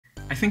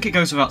I think it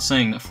goes without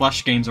saying that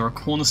Flash games are a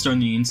cornerstone of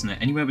the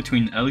internet anywhere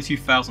between the early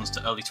 2000s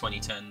to early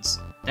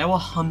 2010s. There were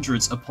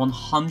hundreds upon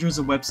hundreds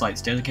of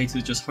websites dedicated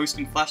to just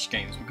hosting Flash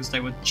games because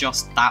they were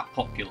just that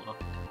popular.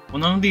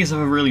 While none of these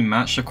ever really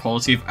matched the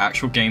quality of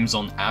actual games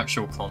on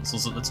actual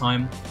consoles at the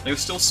time, they were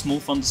still small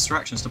fun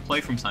distractions to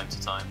play from time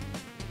to time.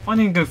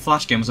 Finding a good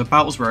Flash game was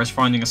about as rare as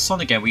finding a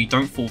Sonic game where you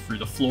don't fall through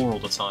the floor all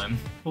the time.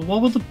 But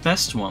what were the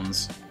best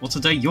ones? Well,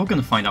 today you're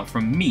going to find out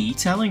from me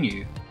telling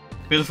you.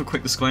 Bit of a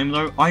quick disclaimer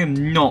though, I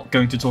am not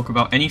going to talk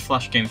about any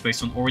Flash games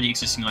based on already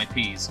existing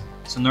IPs,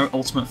 so no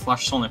Ultimate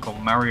Flash Sonic or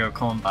Mario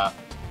Combat,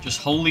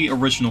 just wholly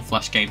original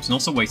Flash games and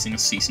also waiting a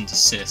cease and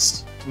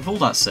desist. With all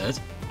that said,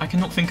 I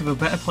cannot think of a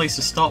better place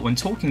to start when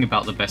talking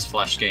about the best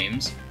Flash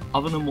games,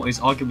 other than what is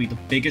arguably the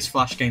biggest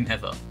Flash game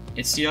ever.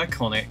 It's the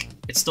iconic,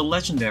 it's the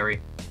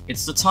legendary,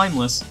 it's the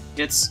timeless,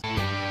 it's...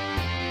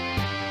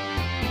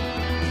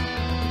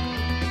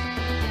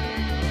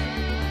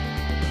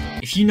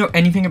 If you know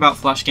anything about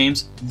Flash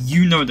games,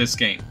 you know this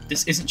game.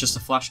 This isn't just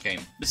a Flash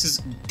game, this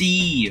is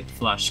THE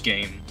Flash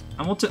game.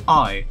 And what do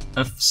I,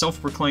 a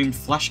self-proclaimed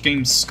Flash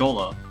game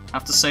scholar,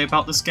 have to say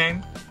about this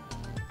game?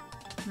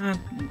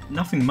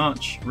 Nothing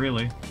much,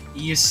 really.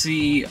 You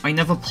see, I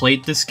never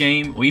played this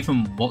game, or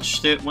even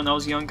watched it when I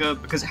was younger,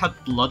 because it had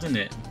blood in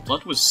it.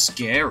 Blood was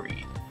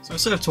scary. So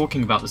instead of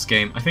talking about this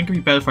game, I think it'd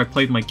be better if I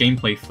played my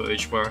gameplay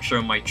footage where I show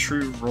my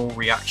true raw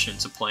reaction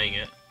to playing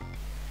it.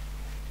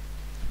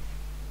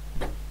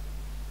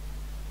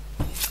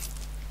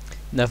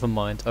 Never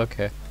mind,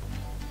 okay.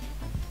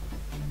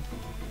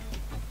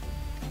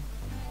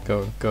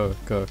 Go, go,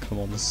 go, come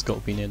on, this has got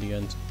to be near the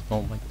end.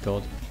 Oh my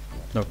god.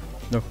 No,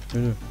 no, no,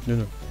 no, no,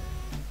 no.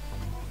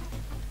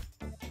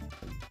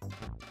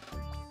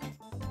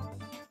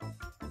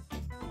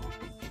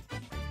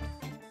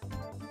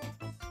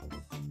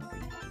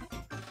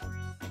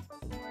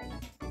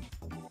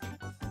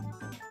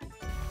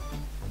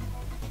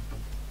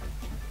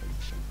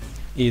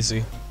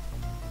 Easy.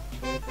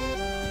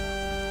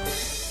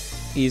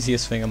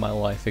 Easiest thing in my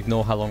life,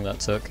 ignore how long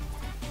that took.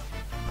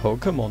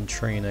 Pokemon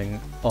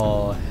training,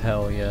 oh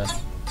hell yeah.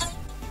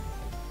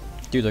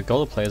 Dude, I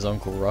gotta play as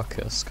Uncle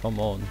Ruckus, come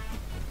on.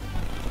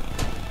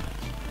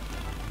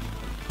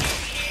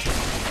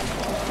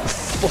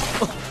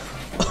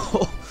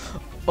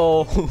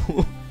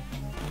 Oh.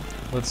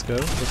 Let's go,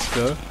 let's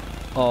go.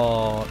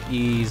 Oh,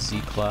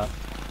 easy clap.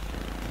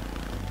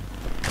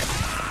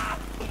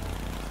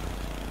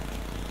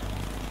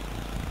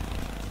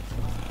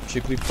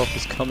 Jigglypuff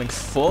is coming.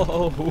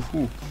 Whoa!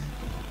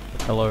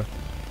 Hello.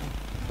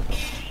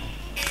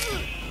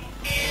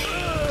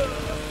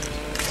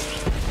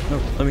 No,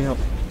 let me help.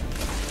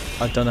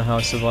 I don't know how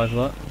I survived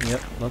that.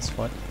 Yep, that's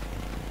fine.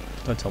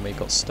 Don't tell me it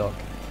got stuck.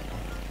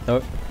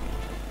 No.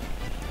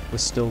 We're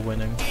still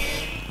winning.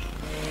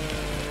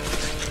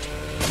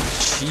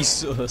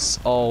 Jesus!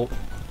 Oh,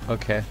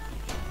 okay.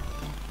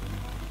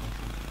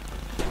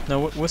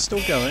 No, we're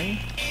still going.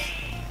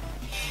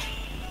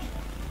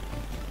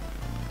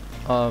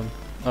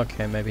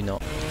 Okay, maybe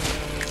not.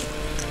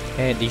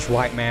 Ain't these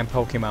white man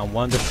Pokemon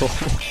wonderful?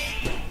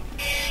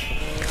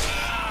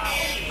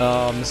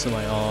 Oh, I'm missing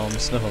my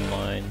arms, never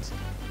mind.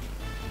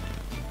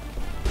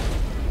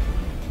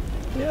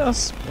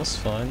 Yes, that's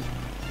fine.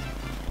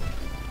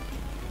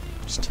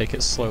 Just take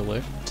it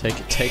slowly. Take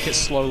it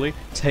slowly.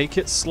 Take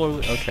it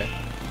slowly. Okay.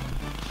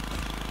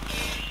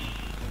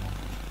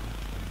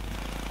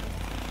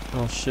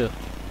 Oh shit.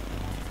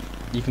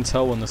 You can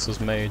tell when this was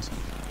made.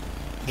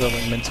 Is that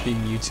like meant to be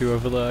Mewtwo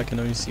over there? I can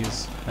only see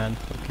his hand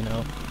poking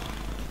out.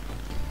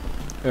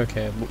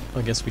 Okay,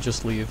 I guess we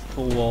just leave.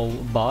 Lol,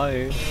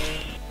 bye.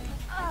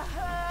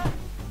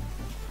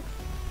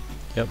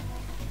 Yep.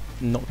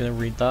 Not gonna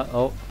read that.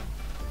 Oh.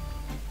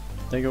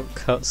 They got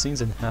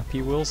cutscenes and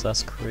Happy Wheels?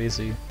 That's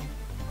crazy.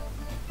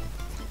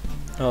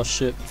 Oh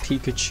shit,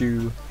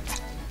 Pikachu.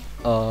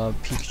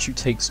 Pikachu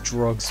takes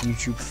drugs,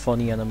 YouTube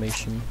funny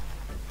animation.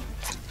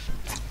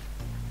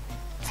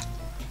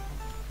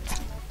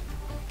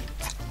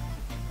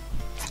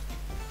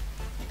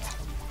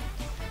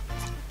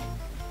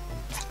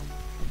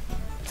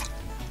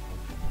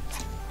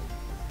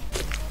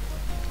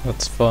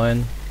 That's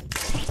fine.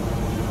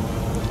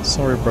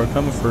 Sorry bro,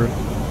 coming through.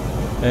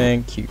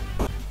 Thank you.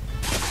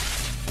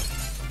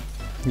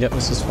 Yep,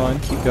 this is fine.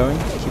 Keep going,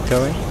 keep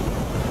going.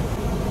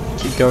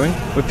 Keep going.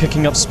 We're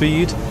picking up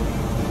speed.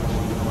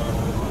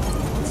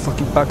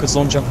 Fucking backwards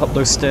long jump up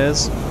those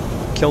stairs.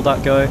 Kill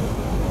that guy.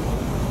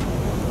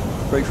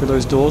 Break through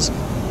those doors.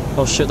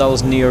 Oh shit, that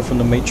was Neo from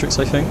the Matrix,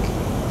 I think.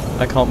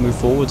 I can't move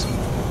forward.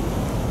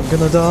 I'm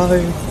gonna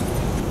die.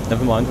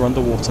 Never mind, we're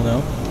underwater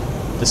now.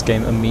 This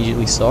game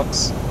immediately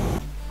sucks.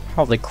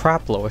 Holy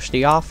crap, Lois,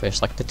 The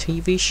Office, like the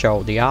TV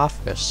show The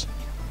Office.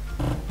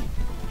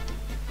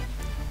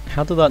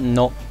 How did that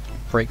not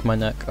break my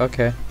neck?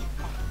 Okay.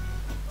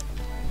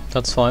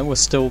 That's fine, we're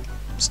still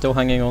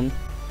hanging on.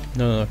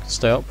 No,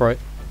 stay upright.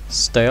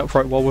 Stay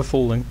upright while we're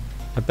falling.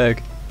 I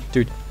beg.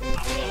 Dude.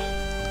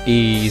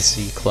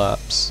 Easy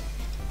claps.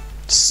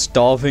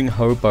 Starving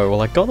Hobo,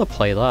 well I gotta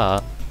play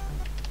that.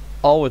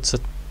 Oh, it's a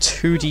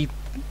 2D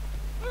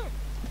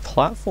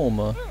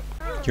platformer.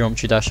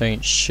 Geometry Dash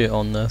ain't shit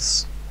on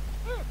this.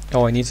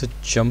 Oh, I need to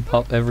jump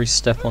up every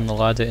step on the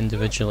ladder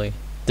individually.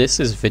 This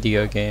is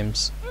video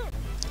games.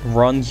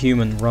 Run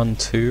Human Run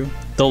 2,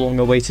 the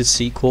long-awaited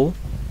sequel.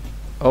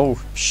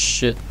 Oh,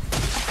 shit.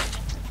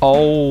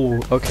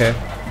 Oh, okay.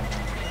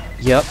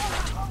 Yep.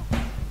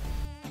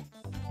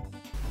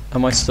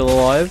 Am I still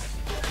alive?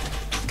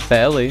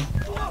 Barely.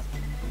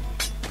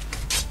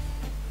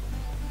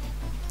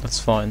 That's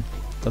fine.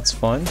 That's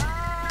fine.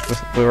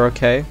 We're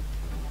okay.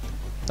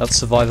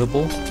 That's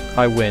survivable.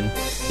 I win.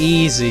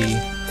 Easy.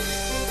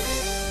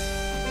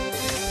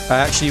 I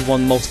actually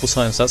won multiple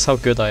times. That's how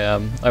good I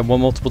am. I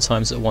won multiple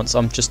times at once.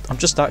 I'm just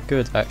that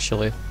good,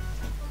 actually.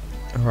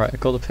 Alright, I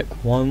gotta pick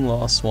one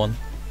last one.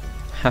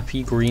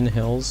 Happy Green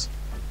Hills.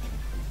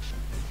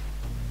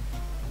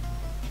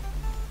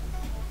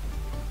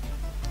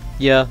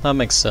 Yeah, that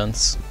makes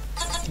sense.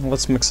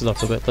 Let's mix it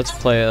up a bit. Let's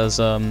play as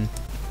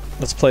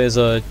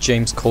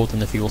James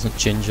Corden if he wasn't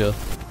ginger.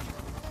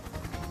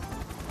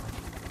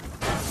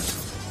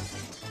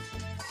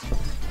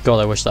 God,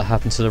 I wish that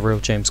happened to the real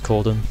James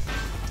Corden.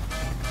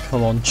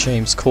 Come on,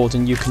 James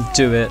Corden, you can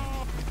do it.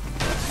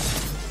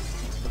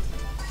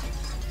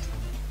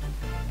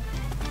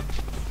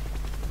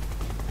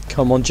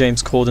 Come on,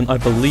 James Corden, I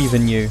believe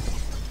in you.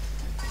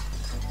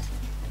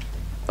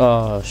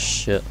 Oh,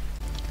 shit.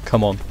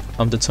 Come on,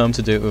 I'm determined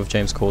to do it with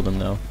James Corden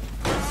now.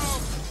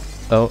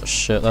 Oh,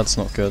 shit, that's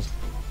not good.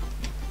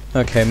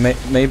 Okay,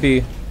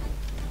 maybe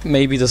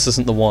this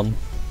isn't the one.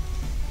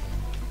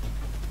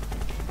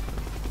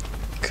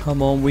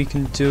 Come on, we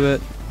can do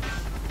it.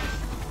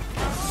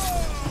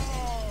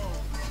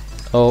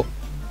 Oh.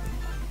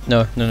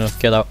 No,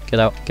 get out, get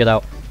out, get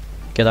out,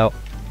 get out.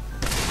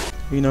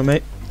 You know,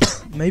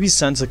 maybe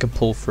Santa can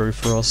pull through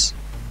for us.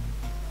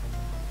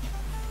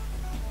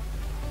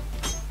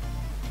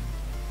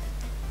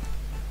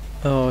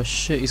 Oh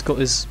shit, he's got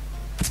his...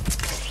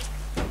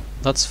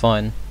 That's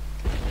fine.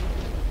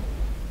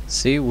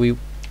 See, we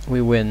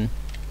win.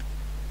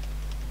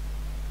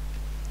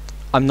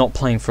 I'm not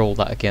playing for all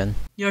that again.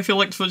 Yeah, I feel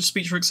like the footage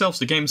speaks for itself, so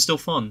the game is still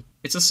fun.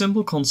 It's a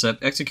simple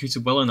concept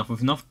executed well enough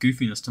with enough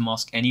goofiness to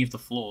mask any of the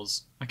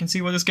flaws. I can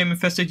see why this game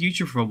infested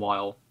YouTube for a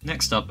while.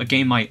 Next up, a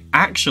game I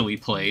actually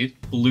played,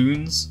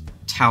 Bloons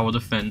Tower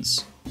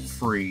Defense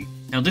 3.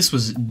 Now this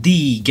was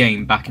THE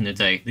game back in the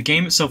day. The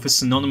game itself is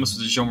synonymous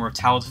with the genre of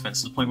tower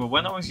defense to the point where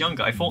when I was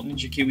younger I thought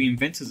Ninja Kiwi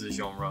invented the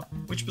genre,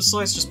 which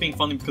besides just being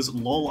funny because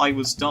lol I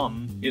was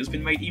dumb, it has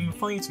been made even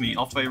funnier to me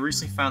after I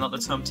recently found out the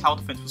term tower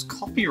defense was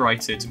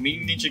copyrighted,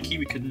 meaning Ninja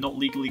Kiwi could not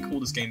legally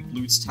call this game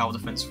Bloons Tower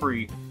Defense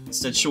 3,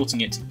 instead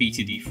shortening it to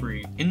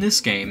BTD3. In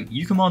this game,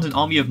 you command an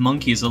army of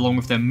monkeys along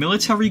with their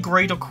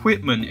military-grade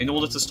equipment in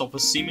order to stop a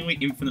seemingly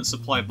infinite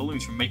supply of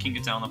balloons from making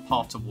it down a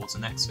path towards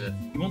an exit.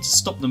 You want to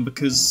stop them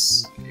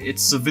because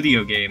it's a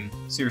video game.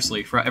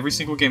 Seriously, throughout every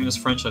single game in this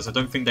franchise, I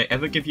don't think they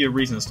ever give you a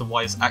reason as to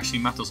why this actually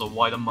matters or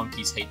why the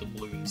monkeys hate the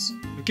balloons.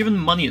 You're given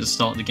money at the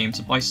start of the game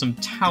to buy some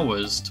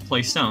towers to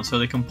place down so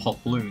they can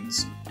pop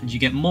balloons, and you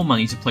get more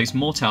money to place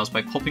more towers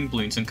by popping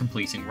balloons and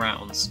completing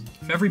rounds.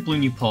 For every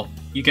balloon you pop,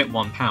 you get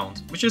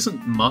 £1, which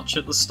isn't much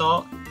at the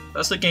start, but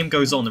as the game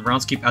goes on and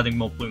rounds keep adding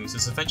more balloons,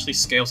 this eventually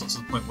scales up to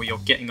the point where you're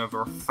getting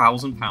over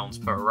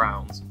 £1,000 per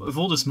round. But with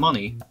all this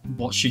money,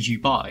 what should you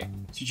buy?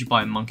 Should you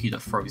buy a monkey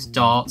that throws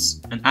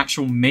darts, an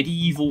actual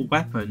medieval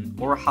weapon,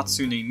 or a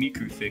Hatsune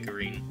Miku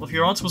figurine? Well, if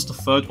your answer was the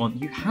third one,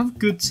 you have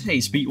good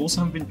taste, but you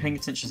also haven't been paying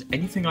attention to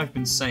anything I've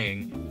been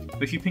saying.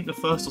 But if you pick the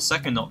first or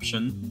second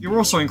option, you're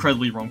also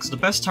incredibly wrong, because the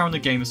best tower in the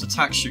game is the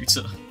tack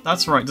shooter.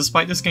 That's right,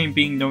 despite this game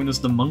being known as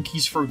the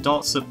monkeys throw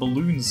darts at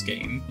balloons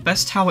game, the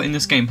best tower in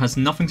this game has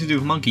nothing to do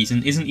with monkeys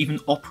and isn't even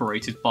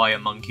operated by a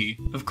monkey.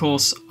 Of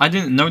course, I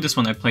didn't know this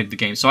when I played the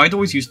game, so I'd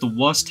always use the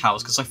worst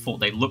towers because I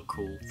thought they looked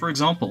cool. For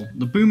example,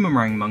 the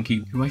Boomerang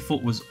Monkey, who I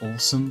thought was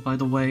awesome by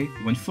the way,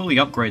 when fully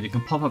upgraded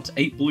can pop up to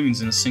 8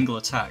 balloons in a single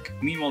attack.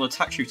 Meanwhile the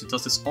tack shooter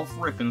does this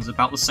off-rip and is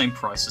about the same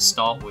price to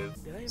start with.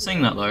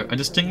 Saying that though, I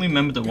distinctly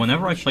remember that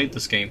whenever I played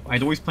this game,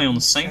 I'd always play on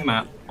the same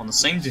map, on the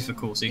same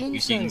difficulty,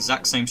 using the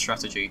exact same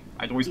strategy.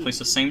 I'd always place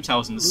the same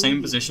towers in the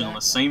same position on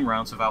the same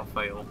rounds without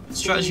fail. The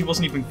strategy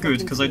wasn't even good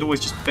because I'd always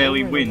just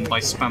barely win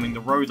by spamming the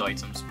road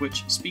items,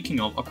 which,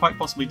 speaking of, are quite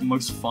possibly the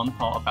most fun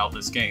part about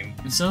this game.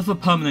 Instead of a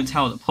permanent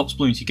tower that pops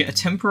balloons, you get a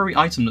temporary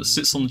item that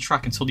sits on the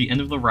track until the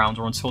end of the round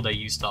or until they're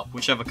used up,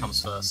 whichever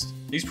comes first.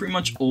 These pretty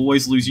much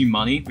always lose you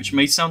money, which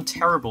may sound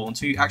terrible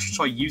until you actually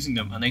try using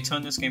them, and they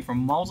turn this game from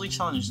mildly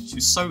challenging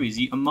to so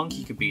easy a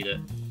monkey could beat it.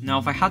 Now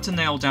if I had to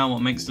nail down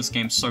what makes this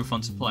game so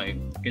fun to play,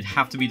 it'd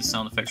have to be the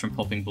sound effects from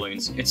popping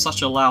balloons. It's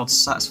such a loud,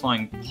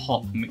 satisfying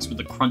pop mixed with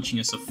the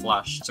crunchiness of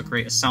Flash to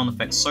create a sound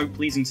effect so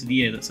pleasing to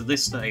the ear that to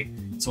this day,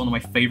 it's one of my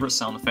favourite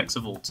sound effects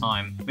of all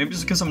time. Maybe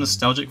it's because I'm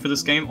nostalgic for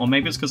this game, or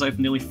maybe it's because I have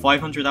nearly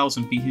 500 hours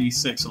in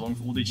BTD6 along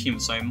with all the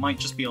achievements, so I might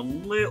just be a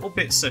little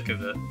bit sick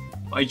of it.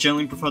 but I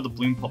generally prefer the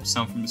Bloon pop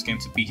sound from this game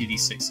to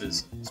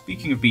BTD6's.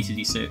 Speaking of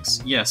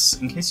BTD6, yes,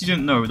 in case you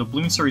didn't know, the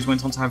Bloon series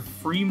went on to have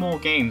 3 more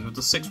games, with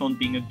the 6th one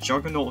being a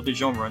juggernaut of the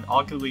genre and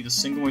arguably the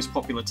single most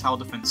popular tower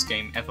defense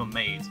game ever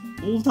made.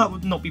 All of that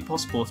would not be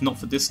possible if not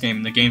for this game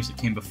and the games that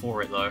came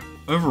before it though.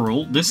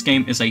 Overall, this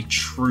game is a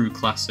true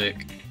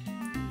classic.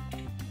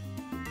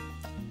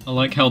 I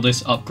like how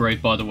this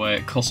upgrade, by the way,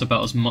 it costs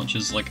about as much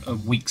as like a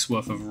week's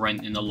worth of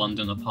rent in a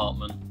London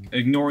apartment.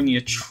 Ignoring the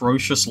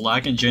atrocious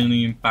lag and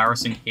genuinely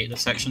embarrassing hit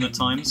detection at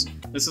times,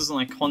 this is an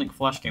iconic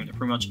Flash game that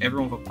pretty much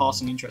everyone with a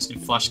passing interest in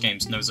Flash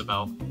games knows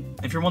about.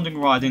 If you're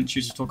wondering why I didn't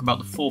choose to talk about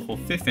the 4th or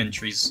 5th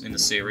entries in the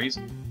series,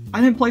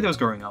 I didn't play those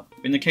growing up.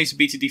 In the case of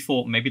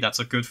BTD4, maybe that's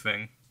a good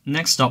thing.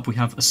 Next up we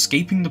have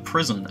Escaping the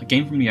Prison, a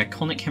game from the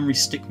iconic Henry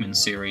Stickmin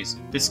series.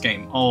 This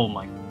game, oh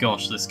my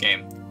gosh, this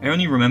game. I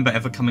only remember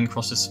ever coming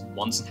across this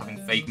once and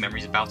having vague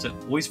memories about it,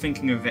 always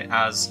thinking of it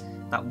as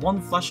that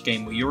one Flash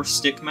game where you're a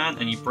stickman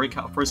and you break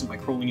out of prison by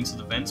crawling into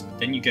the vents, but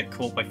then you get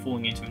caught by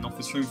falling into an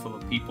office room full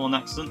of people on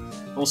accident.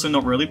 Also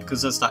not really,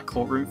 because there's that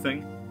courtroom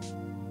thing.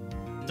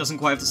 It doesn't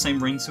quite have the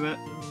same ring to it.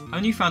 I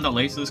only found out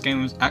later this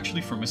game was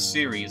actually from a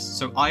series,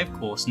 so I of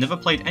course never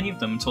played any of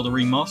them until the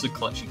remastered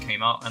collection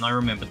came out and I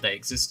remembered they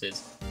existed.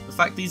 The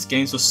fact these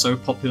games were so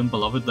popular and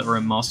beloved that a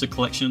remastered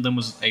collection of them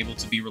was able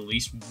to be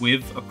released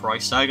with a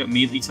price tag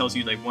immediately tells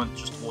you they weren't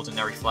just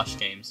ordinary Flash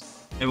games.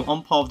 They were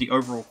on par with the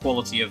overall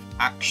quality of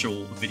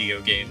actual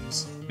video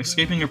games.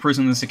 Escaping a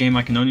Prison is a game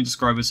I can only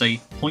describe as a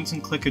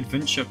point-and-click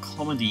adventure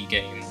comedy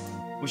game,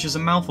 which is a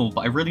mouthful,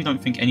 but I really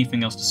don't think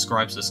anything else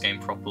describes this game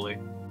properly.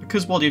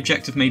 Because while the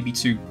objective may be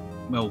to,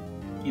 well,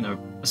 you know,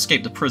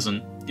 escape the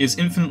prison, it is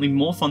infinitely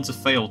more fun to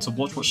fail to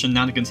watch what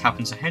shenanigans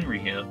happen to Henry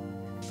here.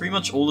 Pretty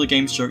much all the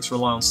game's jokes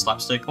rely on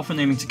slapstick, often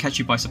aiming to catch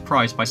you by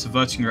surprise by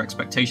subverting your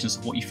expectations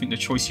of what you think the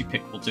choice you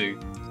pick will do.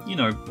 You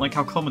know, like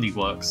how comedy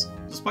works.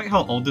 Despite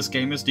how old this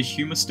game is, the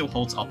humour still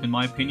holds up in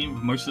my opinion,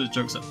 with most of the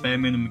jokes at bare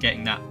minimum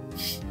getting that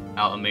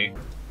out of me.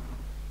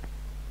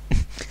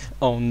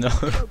 Oh no.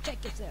 Go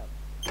check yourself.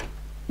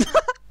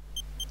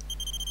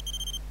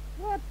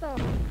 What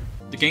the?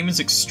 The game is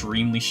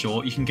extremely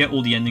short, you can get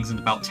all the endings in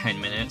about 10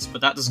 minutes, but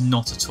that does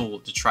not at all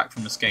detract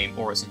from this game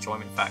or its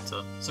enjoyment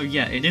factor. So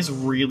yeah, it is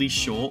really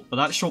short, but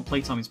that short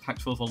playtime is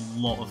packed full of a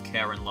lot of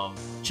care and love.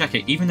 Check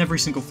it, even every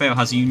single fail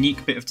has a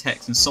unique bit of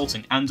text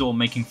insulting and or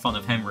making fun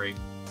of Henry.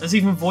 There's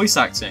even voice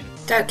acting.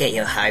 Don't get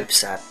your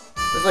hopes up.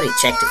 We've already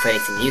checked it for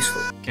anything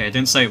useful. Okay, I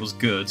didn't say it was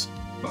good,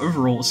 but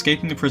overall,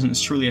 Escaping the Prison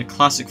is truly a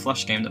classic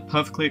Flash game that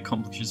perfectly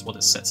accomplishes what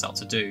it sets out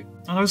to do.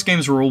 Now those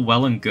games are all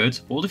well and good,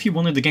 but what if you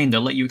wanted a game that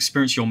let you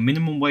experience your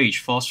minimum wage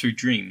fast food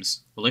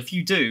dreams? Well, if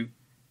you do,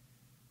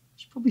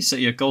 you should probably set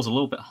your goals a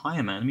little bit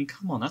higher, man. I mean,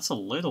 come on, that's a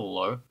little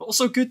low. But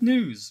also good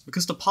news,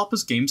 because the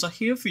Papa's games are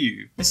here for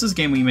you. This is a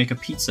game where you make a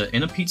pizza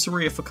in a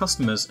pizzeria for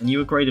customers, and you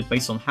are graded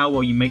based on how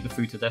well you make the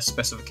food to their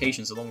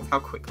specifications along with how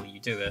quickly you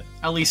do it.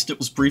 At least it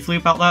was briefly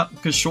about that,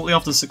 because shortly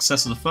after the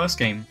success of the first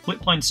game,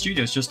 Flipline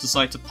Studios just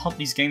decided to pump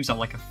these games out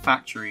like a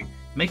factory,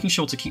 making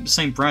sure to keep the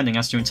same branding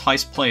as to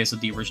entice players of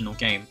the original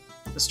game.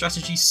 The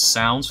strategy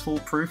sounds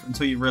foolproof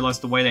until you realise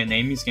the way they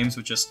name these games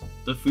were just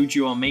the food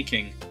you are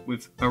making,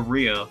 with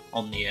 "aria"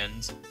 on the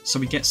end.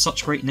 So we get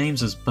such great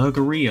names as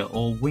Burgeria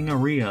or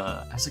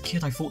Wingeria. As a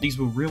kid I thought these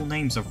were real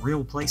names of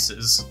real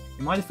places.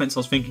 In my defense I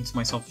was thinking to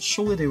myself,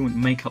 surely they wouldn't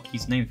make up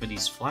these names for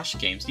these Flash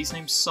games, these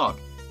names suck.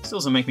 Still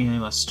doesn't make me any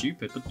less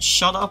stupid, but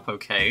shut up,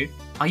 okay?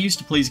 I used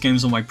to play these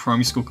games on my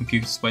primary school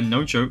computers where,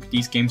 no joke,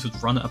 these games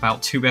would run at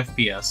about 2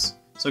 FPS.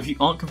 So if you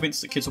aren't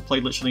convinced that kids will play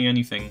literally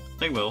anything,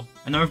 they will.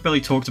 I know I've barely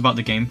talked about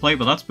the gameplay,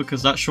 but that's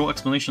because that short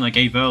explanation I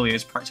gave earlier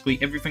is practically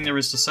everything there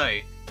is to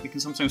say. You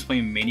can sometimes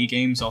play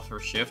mini-games after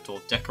a shift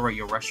or decorate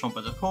your restaurant,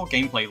 but the core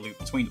gameplay loop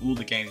between all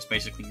the games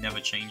basically never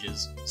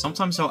changes.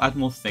 Sometimes they'll add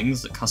more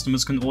things that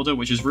customers can order,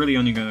 which is really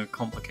only going to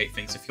complicate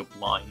things if you're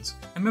blind.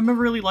 I remember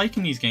really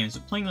liking these games,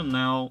 but playing them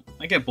now,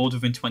 I get bored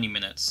within 20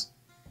 minutes.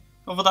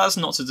 However, that's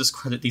not to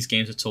discredit these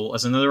games at all,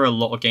 as I know there are a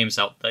lot of games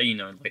out there, you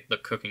know, like the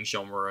cooking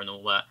genre and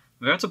all that.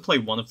 If I had to play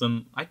one of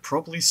them, I'd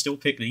probably still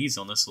pick these,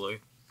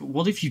 honestly. But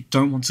what if you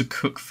don't want to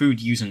cook food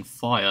using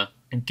fire,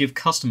 and give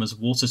customers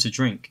water to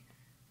drink?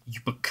 You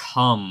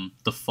become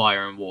the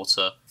fire and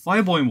water.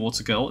 Fireboy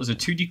Watergirl is a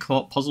 2D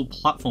co-op puzzle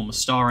platformer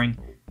starring...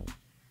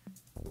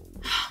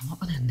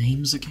 what were their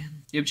names again?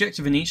 The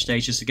objective in each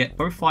stage is to get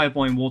both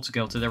Fireboy and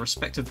Watergirl to their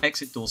respective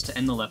exit doors to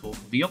end the level,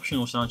 with the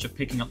optional challenge of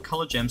picking up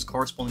colour gems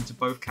corresponding to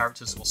both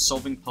characters while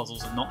solving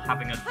puzzles and not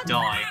having a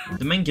die.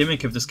 The main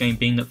gimmick of this game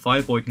being that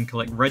Fireboy can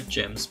collect red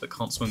gems but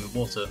can't swim in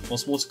water,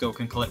 whilst Watergirl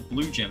can collect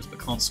blue gems but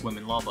can't swim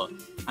in lava,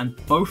 and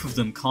both of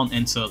them can't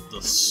enter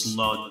the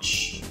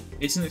sludge.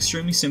 It's an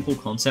extremely simple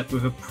concept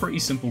with a pretty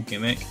simple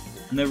gimmick,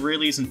 and there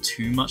really isn't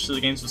too much to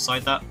the games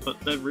beside that, but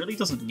there really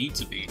doesn't need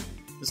to be.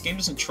 This game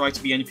doesn't try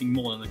to be anything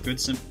more than a good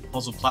simple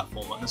puzzle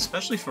platformer, and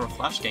especially for a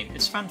Flash game,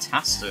 it's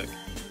fantastic.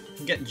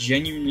 can get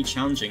genuinely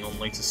challenging on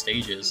later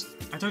stages.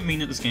 I don't mean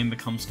that this game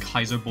becomes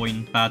Kaizo Boy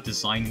and Bad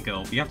Design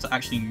Girl, but you have to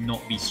actually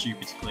not be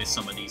stupid to clear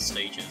some of these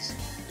stages.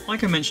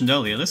 Like I mentioned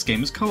earlier, this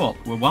game is co-op,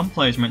 where one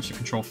player is meant to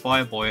control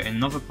Fireboy and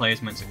another player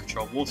is meant to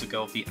control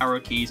Watergirl with the arrow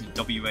keys and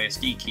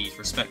WASD keys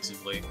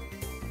respectively.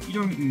 You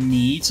don't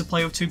need to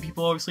play with two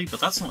people obviously,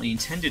 but that's not the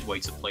intended way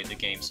to play the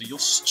game, so you're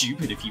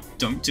stupid if you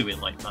don't do it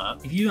like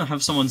that. If you don't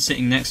have someone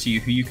sitting next to you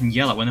who you can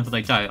yell at whenever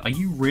they die, are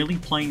you really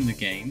playing the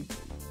game?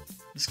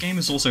 This game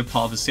is also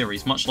part of a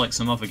series, much like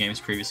some other games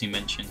previously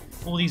mentioned,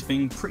 all these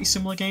being pretty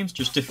similar games,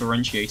 just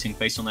differentiating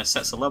based on their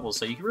sets of levels,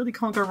 so you really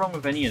can't go wrong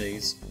with any of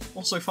these.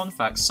 Also fun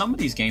fact, some of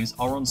these games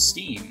are on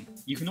Steam.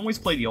 You can always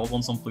play the old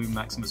ones on Blue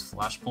Maximus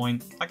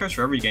Flashpoint, that goes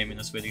for every game in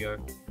this video.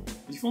 But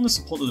if you want to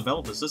support the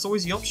developers, there's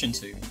always the option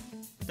to.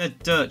 They're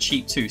dirt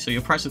cheap too, so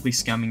you're practically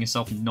scamming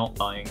yourself not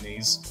buying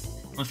these.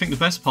 I think the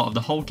best part of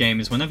the whole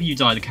game is whenever you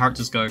die the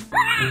characters go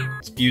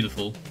it's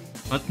beautiful.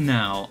 But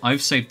now,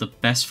 I've saved the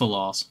best for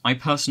last, my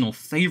personal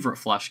favourite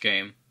Flash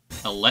game,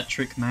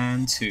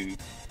 Electricman 2.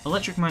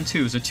 Electricman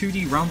 2 is a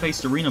 2D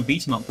round-based arena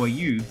beat-em-up where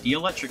you, the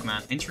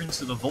Electricman, enter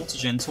into the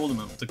Voltagen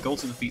tournament with the goal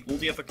to defeat all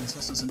the other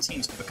contestants and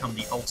teams to become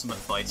the ultimate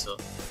fighter.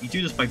 You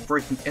do this by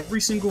breaking every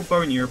single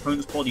bone in your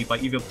opponent's body by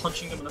either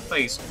punching them in the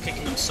face or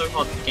kicking them so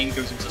hard that the game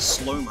goes into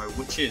slow-mo,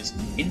 which is,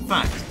 in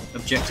fact,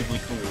 objectively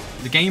cool.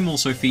 The game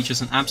also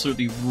features an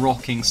absolutely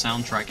rocking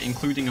soundtrack,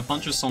 including a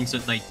bunch of songs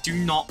that they do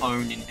not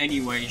own in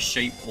any way,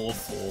 shape, or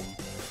form.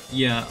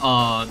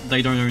 Yeah,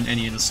 they don't own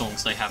any of the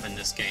songs they have in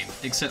this game,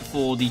 except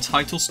for the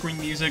title screen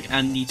music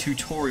and the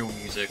tutorial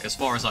music, as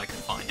far as I can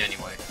find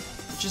anyway.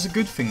 Which is a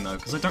good thing though,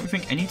 because I don't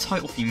think any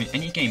title theme in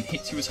any game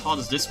hits you as hard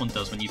as this one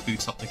does when you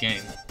boot up the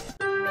game.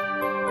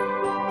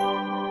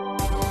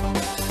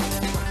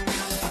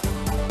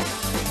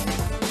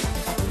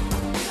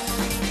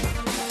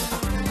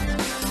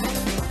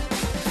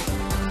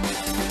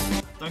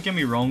 Don't get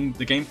me wrong,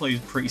 the gameplay is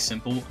pretty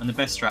simple, and the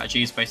best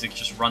strategy is basically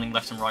just running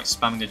left and right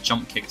spamming the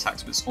jump kick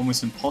attacks, but it's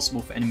almost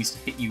impossible for enemies to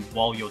hit you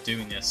while you're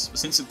doing this. But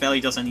since it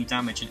barely does any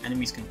damage and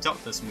enemies can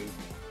duck this move,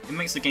 it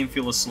makes the game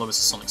feel as slow as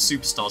a Sonic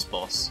Superstars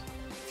boss.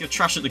 If you're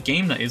trash at the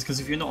game that is, because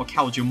if you're not a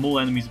coward you'll maul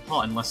enemies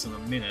apart in less than a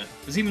minute.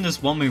 There's even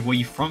this one move where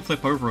you front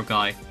flip over a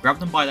guy, grab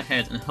them by the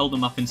head and hurl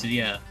them up into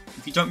the air.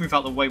 If you don't move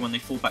out the way when they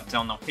fall back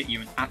down they'll hit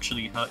you and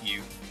actually hurt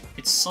you.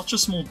 It's such a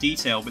small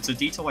detail, but it's a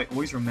detail I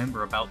always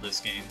remember about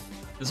this game.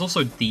 There's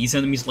also these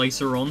enemies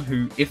later on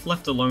who, if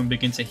left alone,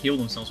 begin to heal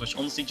themselves, which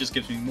honestly just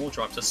gives me more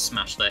drive to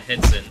smash their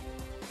heads in.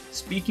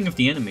 Speaking of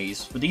the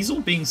enemies, with these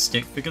all being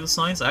stick figure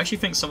designs, I actually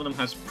think some of them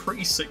have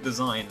pretty sick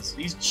designs.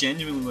 These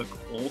genuinely look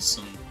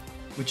awesome.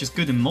 Which is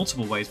good in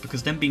multiple ways,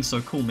 because them being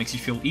so cool makes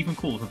you feel even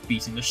cooler for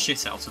beating the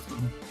shit out of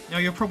them. Now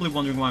you're probably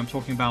wondering why I'm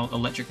talking about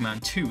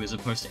Electricman 2 as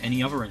opposed to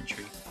any other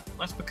entry.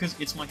 That's because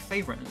it's my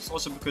favourite, and it's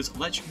also because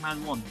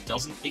Electricman 1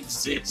 doesn't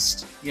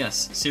exist.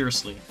 Yes,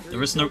 seriously.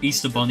 There is no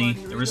Easter Bunny,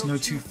 there is no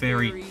Tooth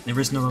Fairy, there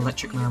is no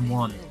Electricman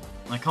 1.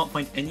 And I can't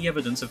find any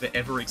evidence of it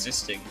ever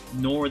existing,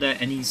 nor are there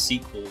any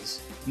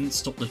sequels. It didn't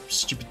stop the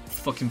stupid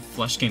fucking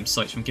Flash game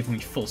sites from giving me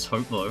false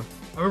hope though.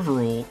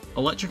 Overall,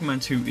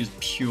 Electricman 2 is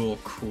pure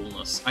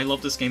coolness. I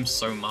love this game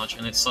so much,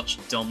 and it's such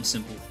dumb,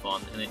 simple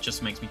fun, and it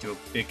just makes me do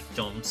a big,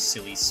 dumb,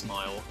 silly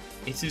smile.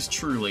 It is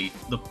truly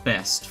the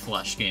best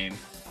Flash game.